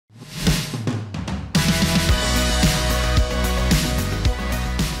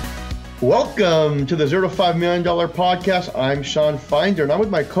Welcome to the $0 to $5 million podcast. I'm Sean Finder, and I'm with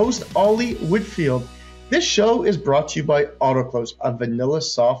my co-host, Ollie Whitfield. This show is brought to you by Autoklose, a vanilla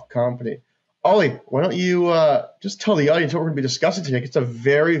soft company. Ollie, why don't you just tell the audience what we're going to be discussing today? It's a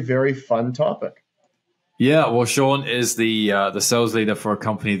very, very fun topic. Yeah, well, Shawn is the sales leader for a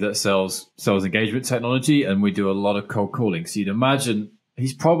company that sells engagement technology, and we do a lot of cold calling. So you'd imagine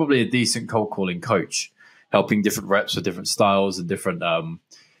he's probably a decent cold calling coach, helping different reps with different styles and different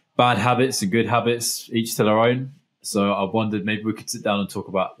bad habits and good habits, each to their own. So I wondered maybe we could sit down and talk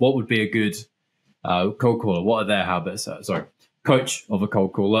about what would be a good cold caller. What are their habits? Coach of a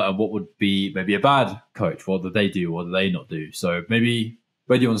cold caller, and what would be maybe a bad coach? What do they do? What do they not do? So maybe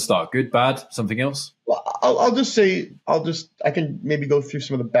where do you want to start? Good, bad, something else? Well, I can maybe go through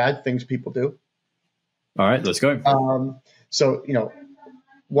some of the bad things people do. All right, let's go. So,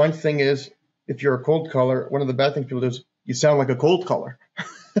 one thing is, if you're a cold caller, one of the bad things people do is you sound like a cold caller.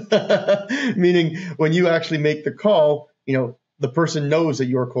 Meaning when you actually make the call, the person knows that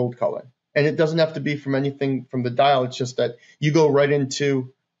you're cold calling. And it doesn't have to be from anything from the dial. It's just that you go right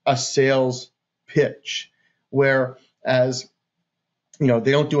into a sales pitch, whereas, they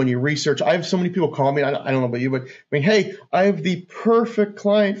don't do any research. I have so many people call me. I don't know about you, but hey, I have the perfect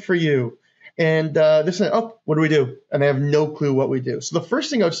client for you. And this and that, what do we do? And they have no clue what we do. So the first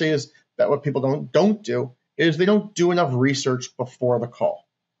thing I would say is that what people don't do is they don't do enough research before the call.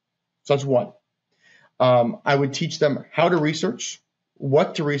 So that's one. I would teach them how to research,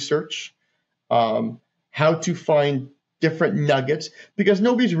 what to research, how to find different nuggets, because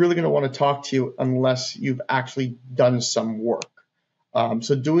nobody's really going to want to talk to you unless you've actually done some work.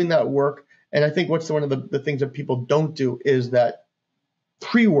 So doing that work, and I think one of the things that people don't do is that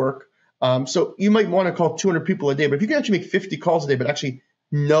pre-work. So you might want to call 200 people a day, but if you can actually make 50 calls a day, but actually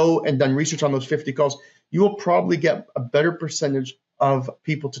know and done research on those 50 calls, you will probably get a better percentage of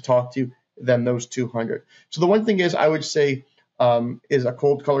people to talk to than those 200. So the one thing is, I would say, is a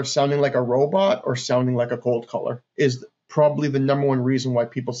cold caller sounding like a robot or sounding like a cold caller is probably the number one reason why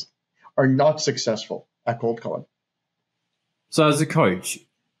people are not successful at cold calling. So as a coach,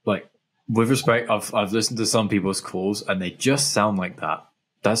 with respect, I've listened to some people's calls and they just sound like that.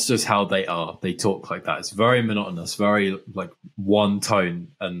 That's just how they are. They talk like that. It's very monotonous, very one tone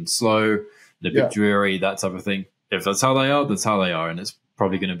and slow, and a bit dreary, that type of thing. If that's how they are, that's how they are. And it's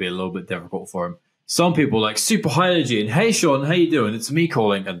probably going to be a little bit difficult for them. Some people super high energy and, hey, Shawn, how you doing? It's me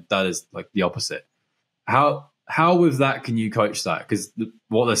calling. And that is the opposite. How with that can you coach that? Because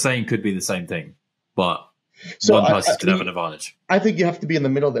what they're saying could be the same thing, but one person could have an advantage. I think you have to be in the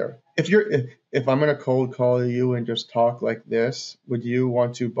middle there. If I'm going to cold call you and just talk like this, would you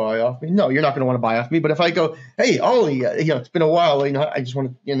want to buy off me? No, you're not going to want to buy off me. But if I go, hey, Ollie, it's been a while, I just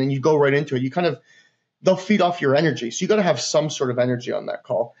want to, and then you go right into it, they'll feed off your energy. So you got to have some sort of energy on that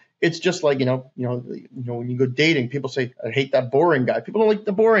call. It's just like, when you go dating, people say, I hate that boring guy. People don't like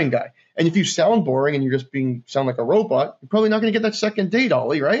the boring guy. And if you sound boring and you're just sound like a robot, you're probably not going to get that second date,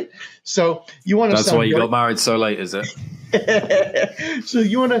 Ollie, right? So you want to That's why you got married so late, is it? So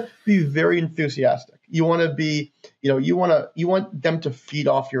you want to be very enthusiastic. You want to be, you want them to feed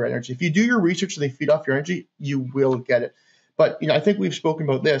off your energy. If you do your research and they feed off your energy, you will get it. But, I think we've spoken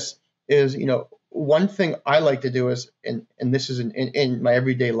about this is, one thing I like to do is, and this is in my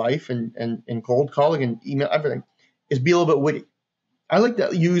everyday life and in cold calling and email, everything, is be a little bit witty. I like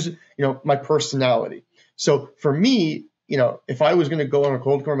to use, my personality. So for me, if I was going to go on a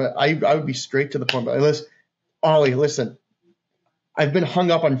cold call, I would be straight to the point. But Ollie, listen, I've been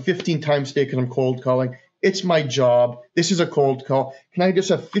hung up on 15 times today because I'm cold calling. It's my job. This is a cold call. Can I just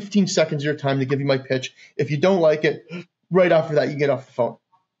have 15 seconds of your time to give you my pitch? If you don't like it, right after that, you get off the phone.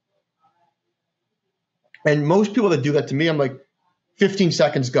 And most people that do that to me, I'm like, 15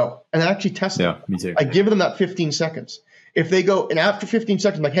 seconds, go. And I actually test them. Yeah, me too. I give them that 15 seconds. If they go, and after 15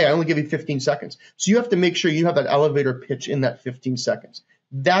 seconds, I'm like, hey, I only give you 15 seconds. So you have to make sure you have that elevator pitch in that 15 seconds.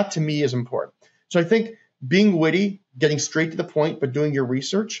 That to me is important. So I think being witty, getting straight to the point, but doing your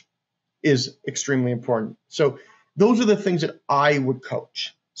research is extremely important. So those are the things that I would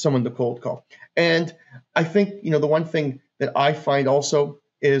coach someone to cold call. And I think, the one thing that I find also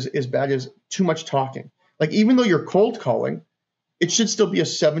is bad is too much talking. Even though you're cold calling, it should still be a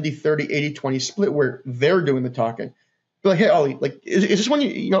 70, 30, 80, 20 split where they're doing the talking. But hey, Ollie, is this one,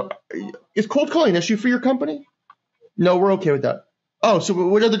 is cold calling an issue for your company? No, we're okay with that. Oh, so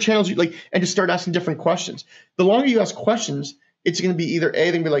what other channels you like? And just start asking different questions. The longer you ask questions, it's going to be either A,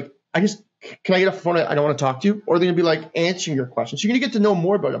 they're going to be like, can I get off the phone? I don't want to talk to you. Or they're going to be answering your questions. So you're going to get to know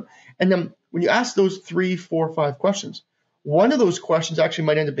more about them. And then when you ask those 3, 4, 5 questions, one of those questions actually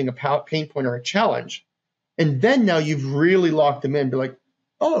might end up being a pain point or a challenge. And then now you've really locked them in. Be like,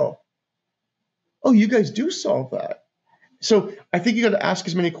 oh, oh, you guys do solve that. So I think you got to ask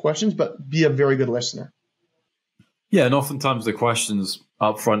as many questions, but be a very good listener. Yeah, and oftentimes the questions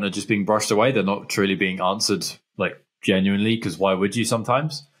up front are just being brushed away. They're not truly being answered like genuinely, because why would you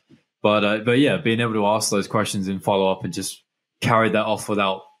sometimes? But yeah, being able to ask those questions and follow up and just carry that off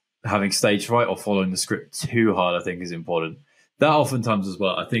without having stage fright or following the script too hard, I think is important. That oftentimes as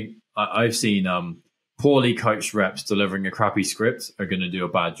well. I think I've seen poorly coached reps delivering a crappy script are going to do a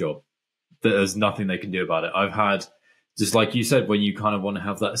bad job. There's nothing they can do about it. I've had, just like you said, when you kind of want to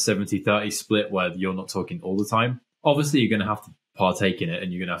have that 70-30 split where you're not talking all the time, obviously you're going to have to partake in it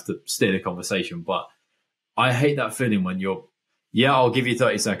and you're going to have to steer the conversation. But I hate that feeling when I'll give you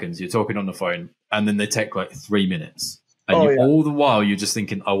 30 seconds. You're talking on the phone and then they take like 3 minutes. And all the while you're just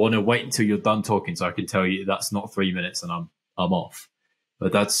thinking, I want to wait until you're done talking so I can tell you that's not 3 minutes and I'm off.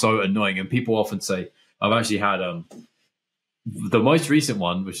 But that's so annoying. And people often say, I've actually had the most recent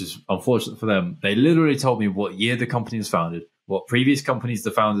one, which is unfortunate for them. They literally told me what year the company was founded, what previous companies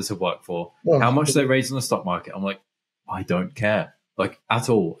the founders have worked for, how much they raised on the stock market. I'm like, I don't care, like at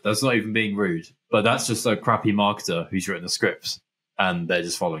all. That's not even being rude, but that's just a crappy marketer who's written the scripts and they're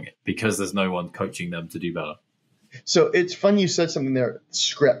just following it because there's no one coaching them to do better. So it's funny you said something there,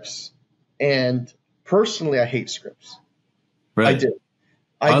 scripts. And personally, I hate scripts. Really? I do.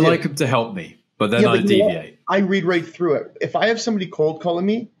 I like them to help me, but then I deviate. I read right through it. If I have somebody cold calling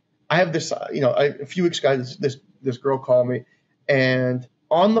me, I have this, a few weeks ago, this girl called me, and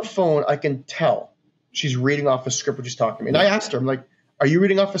on the phone, I can tell she's reading off a script when she's talking to me. And I asked her, I'm like, are you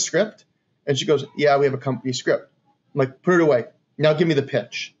reading off a script? And she goes, yeah, we have a company script. I'm like, put it away. Now give me the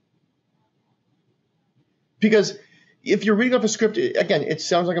pitch. Because if you're reading off a script, again, it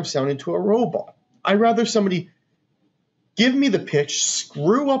sounds like I'm sounding to a robot. I'd rather somebody give me the pitch,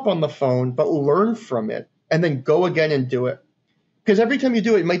 screw up on the phone, but learn from it, and then go again and do it. Because every time you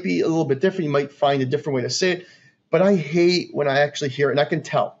do it, it might be a little bit different. You might find a different way to say it. But I hate when I actually hear it, and I can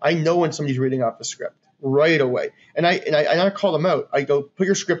tell. I know when somebody's reading off the script right away. And I call them out. I go, put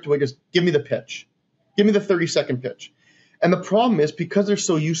your script away, just give me the pitch. Give me the 30-second pitch. And the problem is, because they're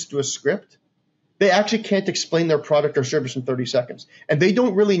so used to a script, they actually can't explain their product or service in 30 seconds. And they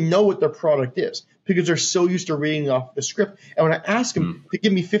don't really know what their product is because they're so used to reading off the script. And when I ask them to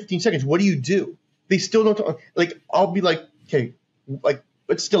give me 15 seconds, what do you do? They still don't. Like, I'll be like, okay,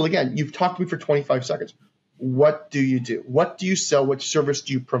 but still, again, you've talked to me for 25 seconds. What do you do? What do you sell? What service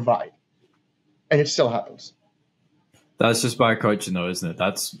do you provide? And it still happens. That's just bad coaching, though, isn't it?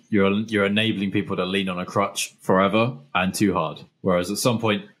 That's you're enabling people to lean on a crutch forever and too hard. Whereas at some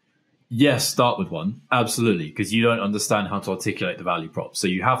point, yes, start with one, absolutely, because you don't understand how to articulate the value prop. So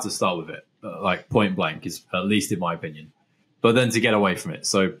you have to start with it, like point blank, is at least in my opinion. But then to get away from it.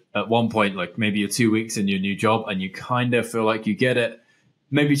 So at one point, like maybe you're 2 weeks in your new job and you kind of feel like you get it.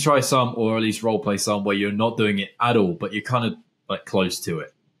 Maybe try some, or at least role play some where you're not doing it at all, but you're kind of like close to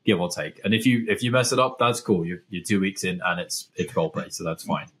it, give or take. And if you mess it up, that's cool. You're 2 weeks in and it's role play, so that's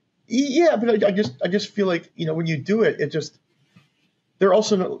fine. Yeah, but I just feel like, when you do it, it just, they're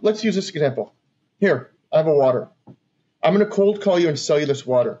also, let's use this example. Here, I have a water. I'm going to cold call you and sell you this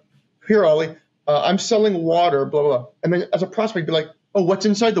water. Here, Ollie, I'm selling water, blah, blah, blah. And then as a prospect, be like, oh, what's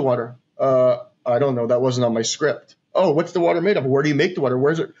inside the water? I don't know. That wasn't on my script. Oh, what's the water made of? Where do you make the water?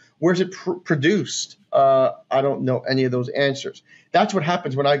 Where's it produced? I don't know any of those answers. That's what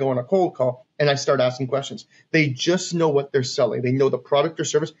happens when I go on a cold call and I start asking questions. They just know what they're selling. They know the product or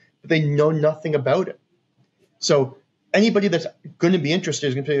service, but they know nothing about it. So anybody that's going to be interested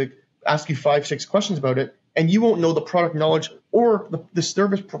is going to ask you 5-6 questions about it, and you won't know the product knowledge or the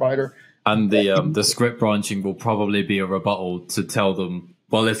service provider. And the script branching will probably be a rebuttal to tell them,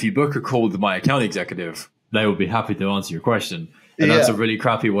 well, if you book a call with my account executive, they will be happy to answer your question. And that's a really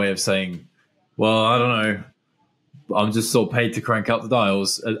crappy way of saying, well, I don't know, I'm just sort of paid to crank out the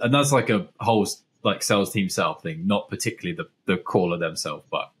dials. And that's like a whole like sales team setup thing, not particularly the caller themselves,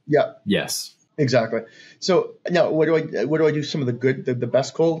 but yes. Exactly. So now what do I do? Some of the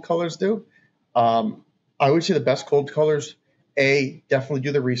best cold callers do? I would say the best cold callers, definitely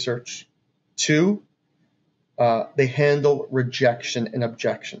do the research. 2, they handle rejection and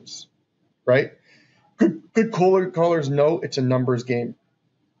objections, right? Good cold callers know it's a numbers game.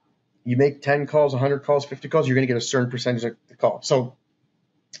 You make 10 calls, 100 calls, 50 calls, you're going to get a certain percentage of the call. So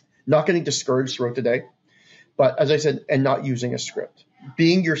not getting discouraged throughout the day, but as I said, and not using a script.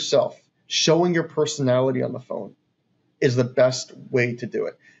 Being yourself, showing your personality on the phone is the best way to do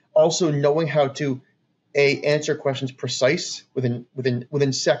it. Also knowing how to answer questions precise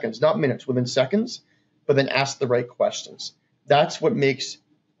within seconds, not minutes, within seconds, but then ask the right questions. That's what makes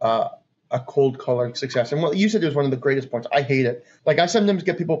a cold calling success. And what you said was one of the greatest points. I hate it. Like I sometimes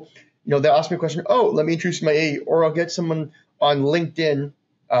get people, they'll ask me a question. Oh, let me introduce my AE, or I'll get someone on LinkedIn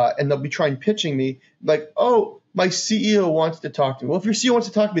and they'll be trying pitching me like, oh, my CEO wants to talk to me. Well, if your CEO wants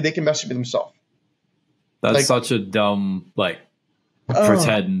to talk to me, they can message me themselves. That's such a dumb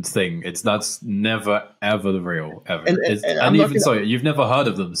pretend thing. That's never ever the real ever. And even so, you've never heard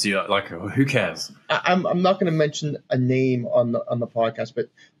of them, so you're like, who cares? I'm not going to mention a name on the podcast, but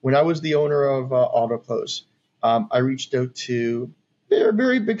when I was the owner of Autoklose, I reached out to a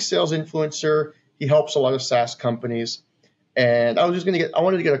very big sales influencer. He helps a lot of SaaS companies, and I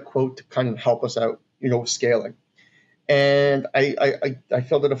wanted to get a quote to kind of help us out, with scaling. And I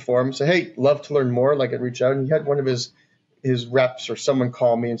filled out a form and said, hey, love to learn more. Like I'd reach out, and he had one of his reps or someone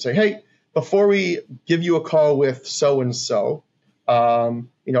call me and say, hey, before we give you a call with so-and-so,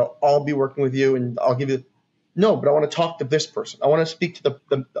 I'll be working with you and I'll give you, no, but I want to talk to this person. I want to speak to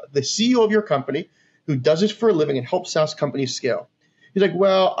the CEO of your company who does this for a living and helps SaaS companies scale. He's like,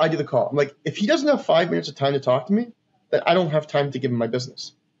 well, I do the call. I'm like, if he doesn't have 5 minutes of time to talk to me, then I don't have time to give him my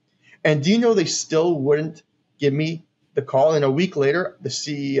business. And do you know they still wouldn't give me the call? And a week later, the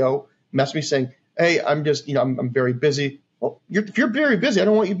CEO messaged me saying, hey, I'm just, I'm very busy. Well, if you're very busy, I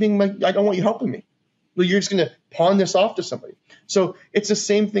don't want you helping me. Well, you're just going to pawn this off to somebody. So it's the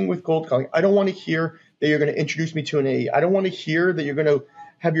same thing with cold calling. I don't want to hear that you're going to introduce me to an AE. I don't want to hear that you're going to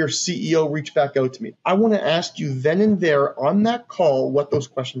have your CEO reach back out to me. I want to ask you then and there on that call what those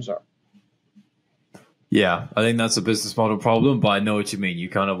questions are. Yeah, I think that's a business model problem, but I know what you mean. You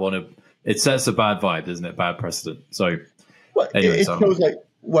kind of want to, it sets a bad vibe, doesn't it? Bad precedent. So it shows like,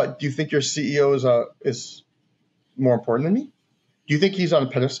 what, do you think your CEO is more important than me? Do you think he's on a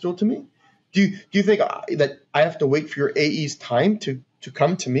pedestal to me? Do you think that I have to wait for your AE's time to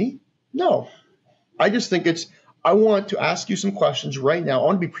come to me? No. I just think I want to ask you some questions right now. I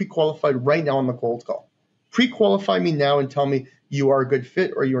want to be pre-qualified right now on the cold call. Pre-qualify me now and tell me you are a good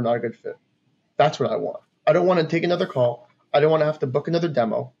fit or you are not a good fit. That's what I want. I don't want to take another call. I don't want to have to book another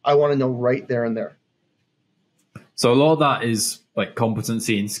demo. I want to know right there and there. So a lot of that is like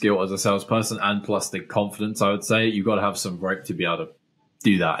competency and skill as a salesperson, and plus the confidence, I would say. You've got to have some rope to be able to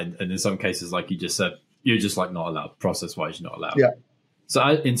do that. And in some cases, like you just said, you're just like not allowed. Process-wise, you're not allowed. Yeah. So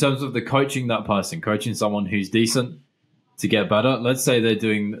in terms of the coaching coaching someone who's decent to get better, let's say they're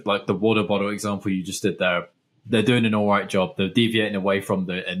doing like the water bottle example you just did there. They're doing an all right job. They're deviating away from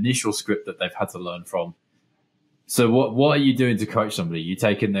the initial script that they've had to learn from. So what are you doing to coach somebody? You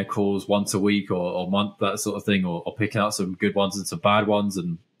taking their calls once a week or month, that sort of thing, or picking out some good ones and some bad ones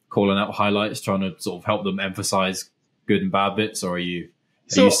and calling out highlights, trying to sort of help them emphasize good and bad bits? Or are you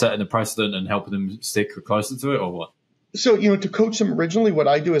setting a precedent and helping them stick closer to it, or what? So, to coach them originally, what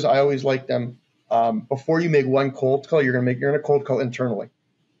I do is I always like them, before you make one cold call, you're going to cold call internally.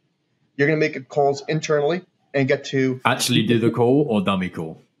 You're going to make calls internally and get to actually do the call or dummy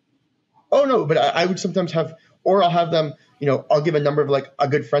call. Oh no, but I would sometimes I'll have them, I'll give a number of like a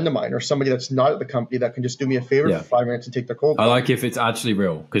good friend of mine or somebody that's not at the company that can just do me a favor for 5 minutes and take the cold call. I like if it's actually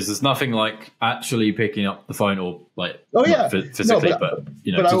real, because there's nothing like actually picking up the phone or like physically, but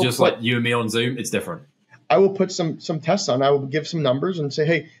just like you and me on Zoom, it's different. I will put some tests on. I will give some numbers and say,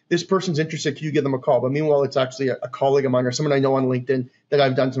 hey, this person's interested. Can you give them a call? But meanwhile, it's actually a colleague of mine or someone I know on LinkedIn that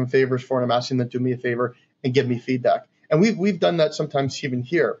I've done some favors for, and I'm asking them to do me a favor and give me feedback. And we've done that sometimes even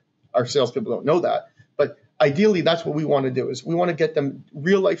here. Our salespeople don't know that. But ideally, that's what we want to do, is we want to get them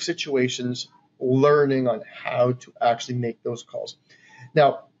real life situations, learning on how to actually make those calls.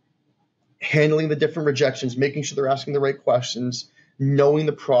 Now, handling the different rejections, making sure they're asking the right questions, knowing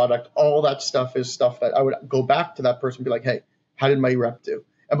the product, all that stuff is stuff that I would go back to that person and be like, hey, how did my rep do?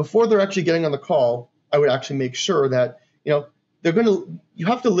 And before they're actually getting on the call, I would actually make sure that, you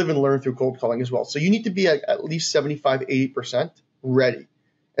have to live and learn through cold calling as well. So you need to be at least 75, 80% ready.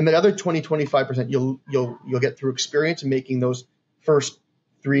 And that other 20, 25%, you'll get through experience in making those first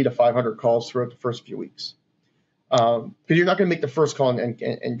 300 to 500 calls throughout the first few weeks. Because you're not going to make the first call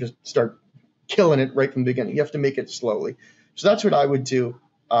and just start killing it right from the beginning. You have to make it slowly. So that's what I would do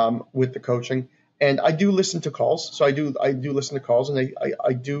with the coaching. And I do listen to calls. So I do listen to calls, and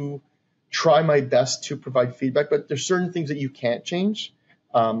I do try my best to provide feedback. But there's certain things that you can't change.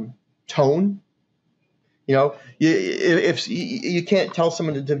 Tone. If you can't tell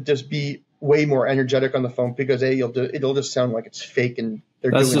someone to just be way more energetic on the phone, because it'll just sound like it's fake, and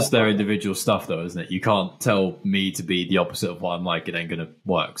that's just their individual stuff, though, isn't it? You can't tell me to be the opposite of what I'm like. It ain't going to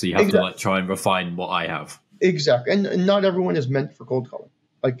work. So you have to try and refine what I have. Exactly. And not everyone is meant for cold calling.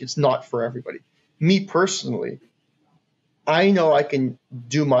 Like, it's not for everybody. Me personally, I know I can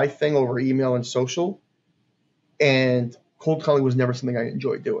do my thing over email and social, and cold calling was never something I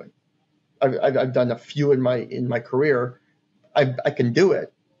enjoyed doing. I've done a few in my career. I can do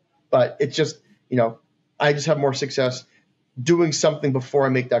it, but it's just, I just have more success doing something before I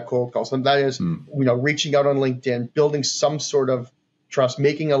make that cold call. So that is, reaching out on LinkedIn, building some sort of trust,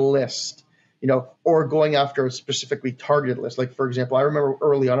 making a list, or going after a specifically targeted list. Like, for example, I remember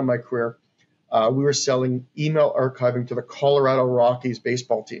early on in my career, we were selling email archiving to the Colorado Rockies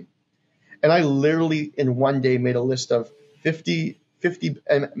baseball team. And I literally in one day made a list of 50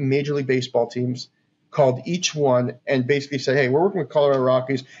 Major League Baseball teams, called each one and basically said, hey, we're working with Colorado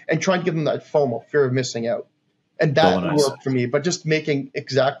Rockies, and try and give them that FOMO, fear of missing out. And that worked for me. But just making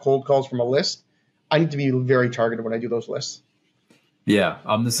exact cold calls from a list, I need to be very targeted when I do those lists. Yeah,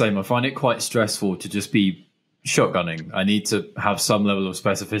 I'm the same. I find it quite stressful to just be shotgunning. I need to have some level of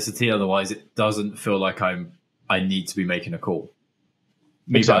specificity. Otherwise, it doesn't feel like I need to be making a call.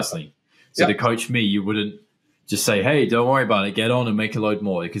 Me personally. So to coach me, you wouldn't just say, hey, don't worry about it. Get on and make a load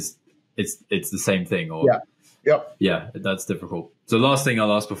more, because it's the same thing. Or yeah, that's difficult. So last thing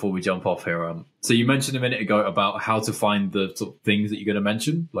I'll ask before we jump off here. So you mentioned a minute ago about how to find the sort of things that you're going to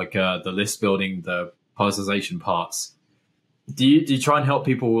mention, like the list building, the personalization parts. Do you try and help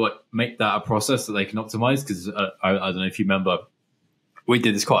people like make that a process that they can optimize? Because I don't know if you remember, we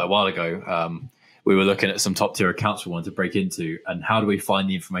did this quite a while ago. We were looking at some top tier accounts we wanted to break into, and how do we find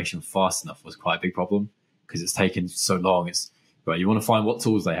the information fast enough was quite a big problem, because it's taken so long. Right, you want to find what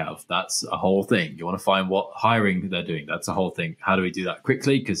tools they have. That's a whole thing. You want to find what hiring they're doing. That's a whole thing. How do we do that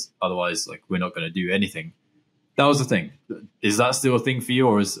quickly? Because otherwise, like, we're not going to do anything. That was the thing. Is that still a thing for you,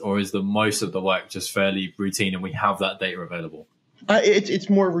 or is the most of the work just fairly routine and we have that data available? It's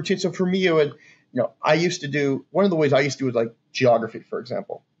more routine. So for me, it would, I used to do, one of the ways I used to do is like geography, for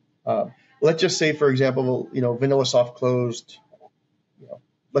example. Let's just say, for example, Vanilla Soft closed,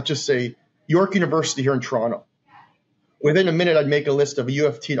 let's just say York University here in Toronto. Within a minute, I'd make a list of U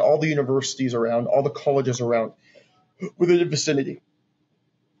of T and all the universities around, all the colleges around within the vicinity.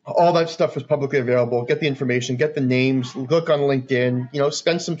 All that stuff is publicly available. Get the information, get the names, look on LinkedIn,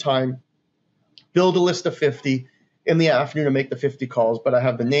 spend some time, build a list of 50 in the afternoon to make the 50 calls. But I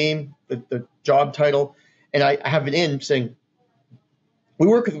have the name, the job title, and I have it in saying, we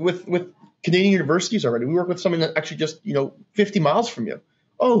work with Canadian universities already. We work with someone that actually just, 50 miles from you.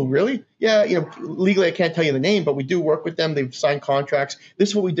 Oh, really? Yeah, legally I can't tell you the name, but we do work with them. They've signed contracts. This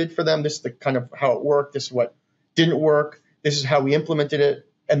is what we did for them. This is the kind of how it worked. This is what didn't work. This is how we implemented it.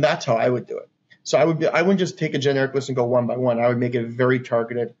 And that's how I would do it. So I wouldn't just take a generic list and go one by one. I would make it very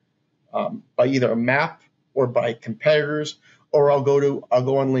targeted by either a map or by competitors, or I'll go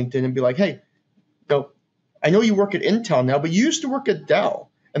on LinkedIn and be like, hey, I know you work at Intel now, but you used to work at Dell.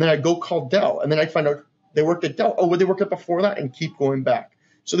 And then I'd go call Dell, and then I'd find out they worked at Dell. Oh, well, they worked at before that, and keep going back.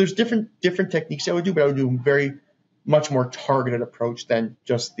 So there's different techniques I would do, but I would do a very much more targeted approach than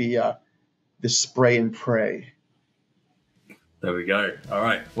just the spray and pray. There we go. All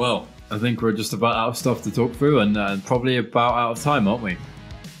right. Well, I think we're just about out of stuff to talk through, and probably about out of time, aren't we?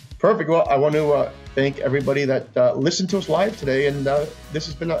 Perfect. Well, I want to thank everybody that listened to us live today, and this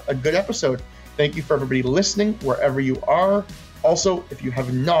has been a good episode. Thank you for everybody listening wherever you are. Also, if you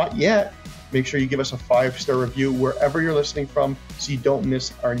have not yet, make sure you give us a 5-star review wherever you're listening from, so you don't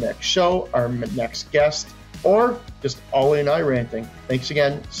miss our next show, our next guest, or just Ollie and I ranting. Thanks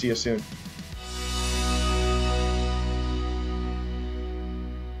again. See you soon.